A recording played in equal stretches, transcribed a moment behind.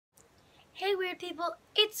Hey weird people,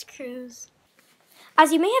 it's Cruz.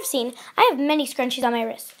 As you may have seen, I have many scrunchies on my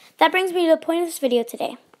wrist. That brings me to the point of this video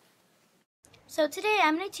today. So today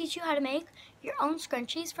I'm going to teach you how to make your own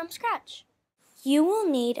scrunchies from scratch. You will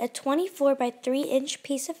need a 24 by 3 inch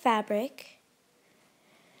piece of fabric,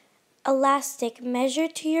 elastic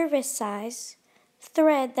measured to your wrist size,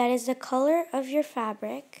 thread that is the color of your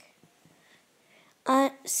fabric,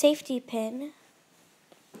 a safety pin,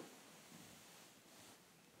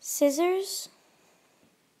 scissors,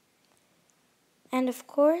 and of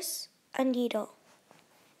course, a needle.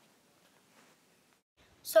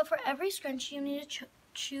 So for every scrunchie you need to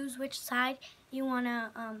choose which side you want to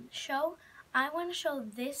show. I want to show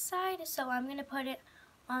this side, so I'm going to put it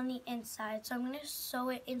on the inside. So I'm going to sew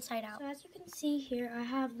it inside out. So as you can see here, I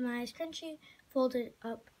have my scrunchie folded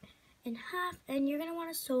up in half, and you're going to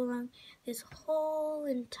want to sew along this whole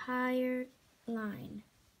entire line.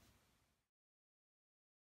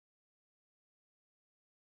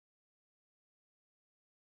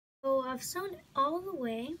 So I've sewn all the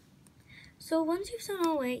way. So once you've sewn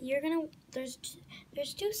all the way, you're gonna there's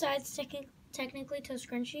two sides technically to a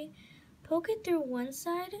scrunchie. Poke it through one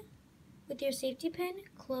side with your safety pin,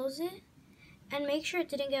 close it, and make sure it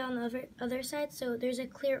didn't get on the other side, so there's a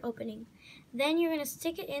clear opening. Then you're gonna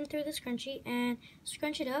stick it in through the scrunchie and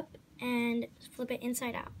scrunch it up and flip it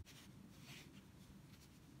inside out.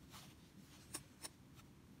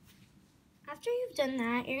 After you've done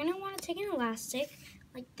that, you're gonna want to take an elastic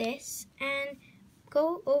like this and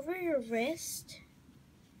go over your wrist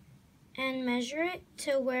and measure it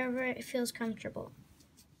to wherever it feels comfortable.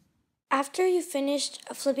 After you've finished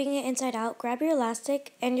flipping it inside out, grab your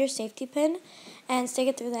elastic and your safety pin and stick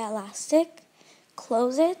it through the elastic,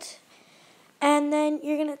 close it, and then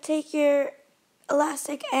you're going to take your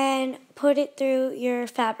elastic and put it through your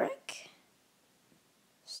fabric.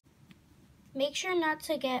 Make sure not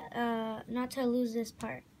to lose this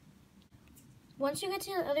part. Once you get to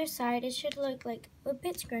the other side, it should look like a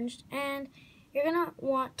bit scrunched, and you're going to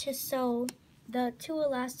want to sew the two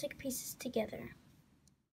elastic pieces together.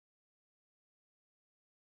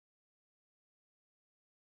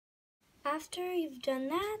 After you've done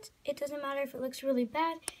that, it doesn't matter if it looks really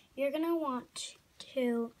bad, you're going to want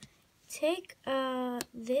to take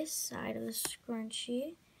this side of the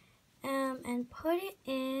scrunchie and put it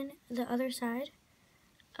in the other side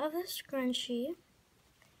of the scrunchie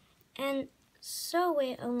and sew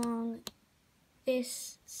it along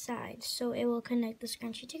this side so it will connect the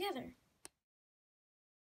scrunchie together.